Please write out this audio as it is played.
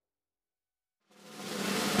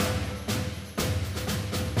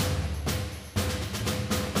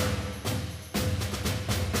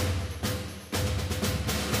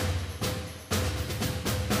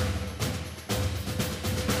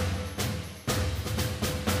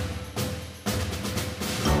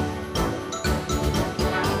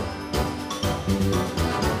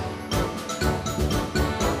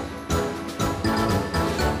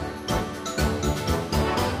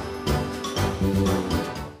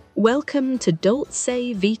Welcome to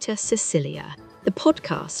Dolce Vita Sicilia, the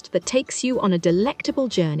podcast that takes you on a delectable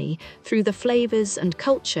journey through the flavors and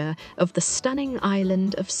culture of the stunning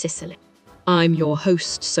island of Sicily. I'm your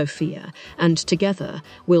host, Sophia, and together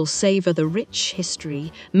we'll savor the rich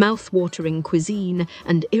history, mouth-watering cuisine,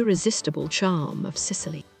 and irresistible charm of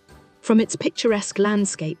Sicily. From its picturesque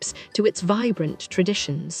landscapes to its vibrant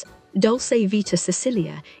traditions, Dolce Vita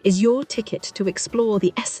Sicilia is your ticket to explore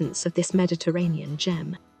the essence of this Mediterranean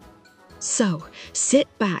gem. So, sit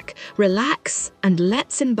back, relax, and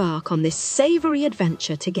let's embark on this savory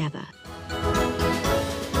adventure together.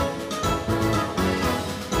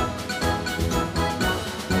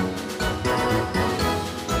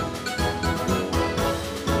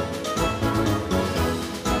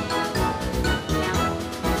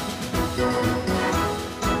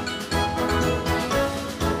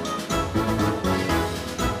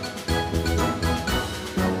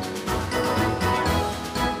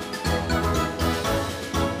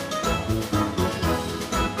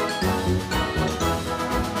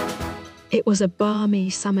 It was a balmy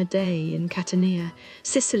summer day in Catania,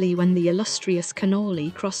 Sicily, when the illustrious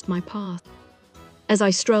Cannoli crossed my path. As I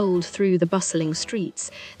strolled through the bustling streets,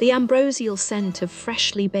 the ambrosial scent of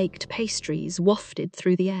freshly baked pastries wafted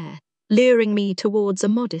through the air, luring me towards a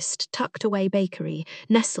modest, tucked-away bakery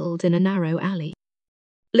nestled in a narrow alley.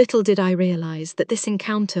 Little did I realize that this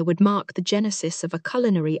encounter would mark the genesis of a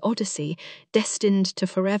culinary odyssey destined to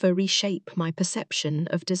forever reshape my perception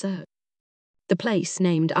of dessert. The place,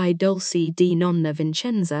 named I Dolci di Nonna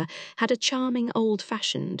Vincenza, had a charming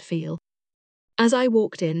old-fashioned feel. As I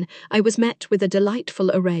walked in, I was met with a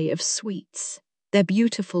delightful array of sweets, their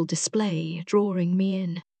beautiful display drawing me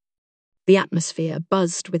in. The atmosphere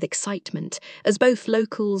buzzed with excitement as both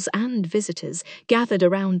locals and visitors gathered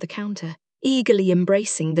around the counter, eagerly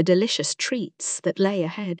embracing the delicious treats that lay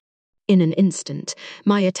ahead. In an instant,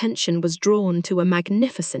 my attention was drawn to a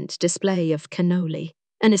magnificent display of cannoli,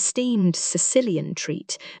 an esteemed Sicilian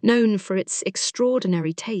treat known for its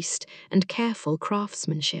extraordinary taste and careful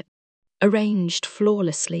craftsmanship. Arranged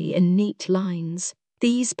flawlessly in neat lines,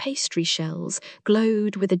 these pastry shells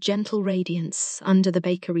glowed with a gentle radiance under the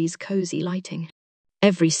bakery's cozy lighting.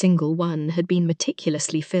 Every single one had been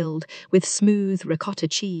meticulously filled with smooth ricotta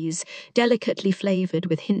cheese, delicately flavored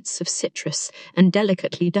with hints of citrus and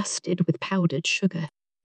delicately dusted with powdered sugar.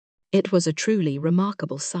 It was a truly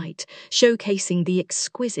remarkable sight, showcasing the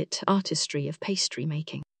exquisite artistry of pastry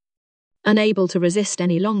making. Unable to resist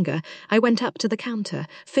any longer, I went up to the counter,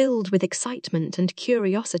 filled with excitement and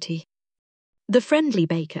curiosity. The friendly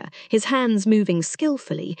baker, his hands moving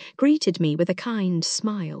skillfully, greeted me with a kind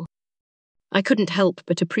smile. I couldn't help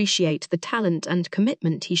but appreciate the talent and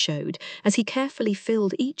commitment he showed as he carefully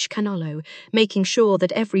filled each cannolo, making sure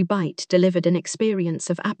that every bite delivered an experience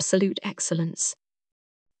of absolute excellence.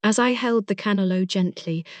 As I held the cannolo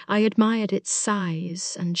gently, I admired its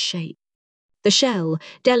size and shape. The shell,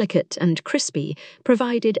 delicate and crispy,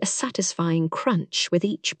 provided a satisfying crunch with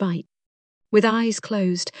each bite. With eyes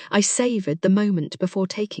closed, I savored the moment before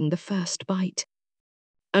taking the first bite.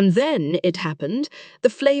 And then, it happened, the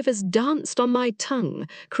flavors danced on my tongue,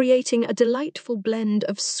 creating a delightful blend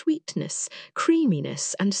of sweetness,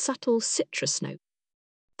 creaminess, and subtle citrus notes.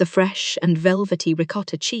 The fresh and velvety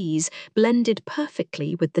ricotta cheese blended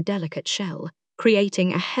perfectly with the delicate shell,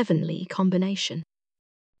 creating a heavenly combination.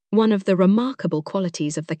 One of the remarkable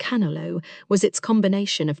qualities of the cannolo was its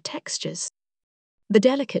combination of textures. The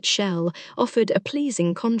delicate shell offered a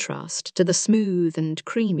pleasing contrast to the smooth and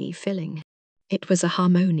creamy filling. It was a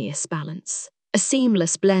harmonious balance, a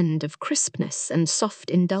seamless blend of crispness and soft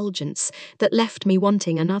indulgence that left me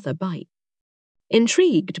wanting another bite.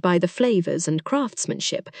 Intrigued by the flavors and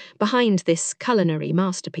craftsmanship behind this culinary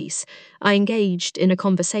masterpiece, I engaged in a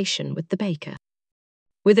conversation with the baker.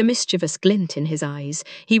 With a mischievous glint in his eyes,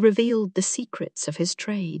 he revealed the secrets of his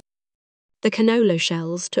trade. The cannolo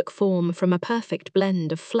shells took form from a perfect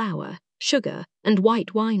blend of flour, sugar, and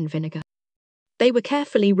white wine vinegar. They were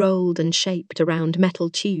carefully rolled and shaped around metal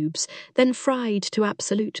tubes, then fried to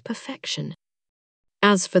absolute perfection.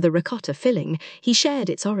 As for the ricotta filling, he shared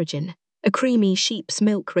its origin, a creamy sheep's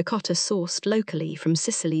milk ricotta sourced locally from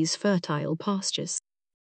Sicily's fertile pastures.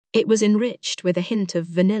 It was enriched with a hint of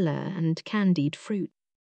vanilla and candied fruit.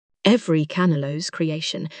 Every cannolo's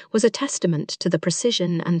creation was a testament to the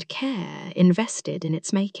precision and care invested in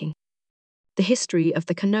its making. The history of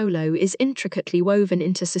the cannolo is intricately woven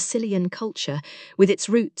into Sicilian culture, with its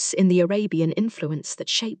roots in the Arabian influence that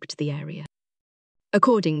shaped the area.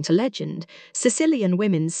 According to legend, Sicilian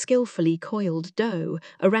women skillfully coiled dough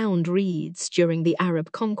around reeds during the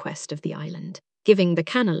Arab conquest of the island, giving the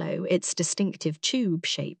cannolo its distinctive tube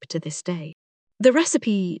shape to this day. The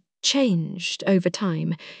recipe changed over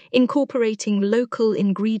time, incorporating local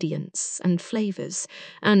ingredients and flavors,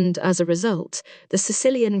 and as a result, the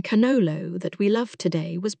Sicilian cannolo that we love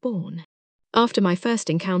today was born. After my first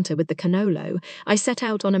encounter with the cannolo, I set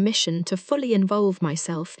out on a mission to fully involve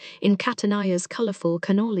myself in Catania's colourful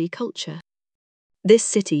cannoli culture. This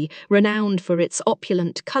city, renowned for its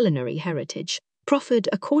opulent culinary heritage, proffered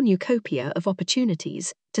a cornucopia of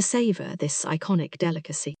opportunities to savour this iconic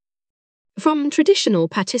delicacy. From traditional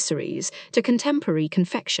patisseries to contemporary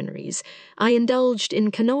confectionaries, I indulged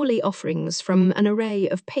in cannoli offerings from an array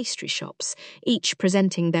of pastry shops, each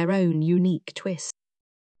presenting their own unique twist.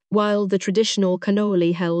 While the traditional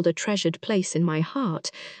cannoli held a treasured place in my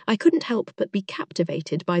heart, I couldn't help but be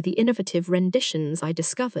captivated by the innovative renditions I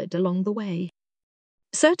discovered along the way.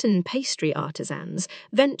 Certain pastry artisans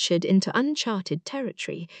ventured into uncharted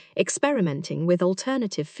territory, experimenting with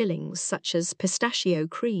alternative fillings such as pistachio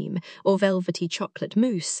cream or velvety chocolate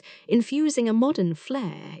mousse, infusing a modern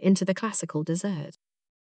flair into the classical dessert.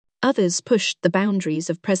 Others pushed the boundaries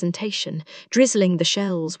of presentation, drizzling the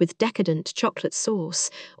shells with decadent chocolate sauce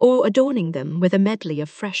or adorning them with a medley of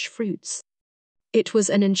fresh fruits. It was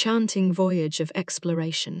an enchanting voyage of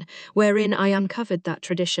exploration, wherein I uncovered that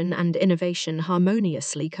tradition and innovation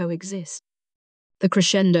harmoniously coexist. The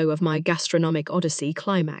crescendo of my gastronomic odyssey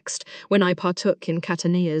climaxed when I partook in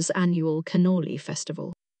Catania's annual Cannoli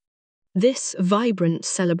festival. This vibrant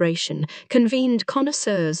celebration convened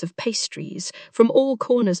connoisseurs of pastries from all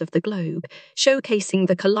corners of the globe, showcasing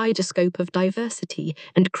the kaleidoscope of diversity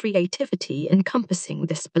and creativity encompassing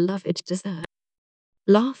this beloved dessert.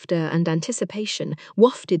 Laughter and anticipation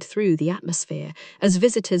wafted through the atmosphere as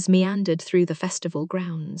visitors meandered through the festival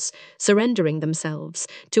grounds, surrendering themselves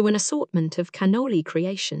to an assortment of cannoli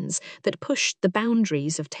creations that pushed the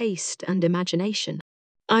boundaries of taste and imagination.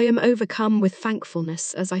 I am overcome with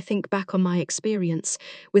thankfulness as I think back on my experience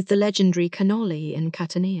with the legendary cannoli in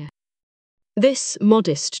Catania. This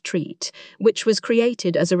modest treat, which was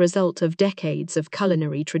created as a result of decades of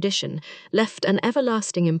culinary tradition, left an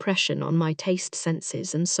everlasting impression on my taste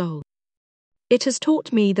senses and soul. It has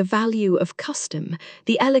taught me the value of custom,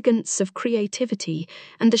 the elegance of creativity,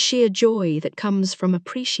 and the sheer joy that comes from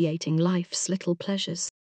appreciating life's little pleasures.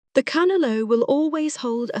 The cannolo will always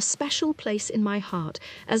hold a special place in my heart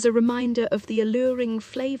as a reminder of the alluring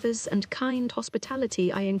flavors and kind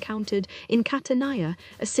hospitality I encountered in Catania,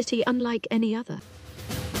 a city unlike any other.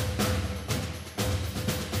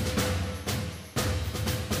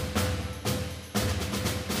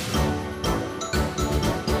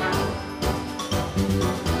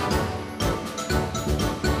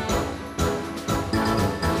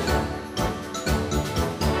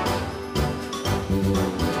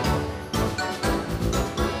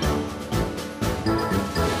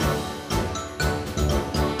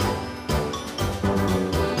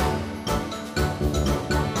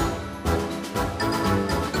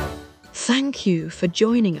 Thank you for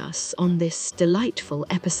joining us on this delightful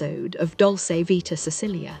episode of Dolce Vita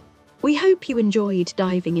Sicilia. We hope you enjoyed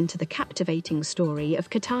diving into the captivating story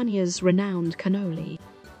of Catania's renowned cannoli.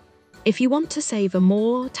 If you want to savor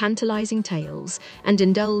more tantalizing tales and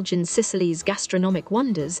indulge in Sicily's gastronomic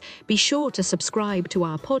wonders, be sure to subscribe to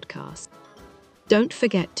our podcast. Don't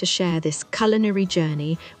forget to share this culinary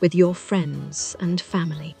journey with your friends and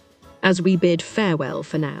family. As we bid farewell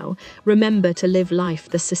for now, remember to live life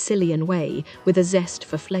the Sicilian way with a zest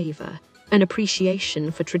for flavor, an appreciation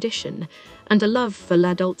for tradition, and a love for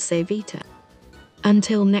la dolce vita.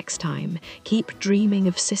 Until next time, keep dreaming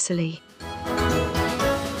of Sicily.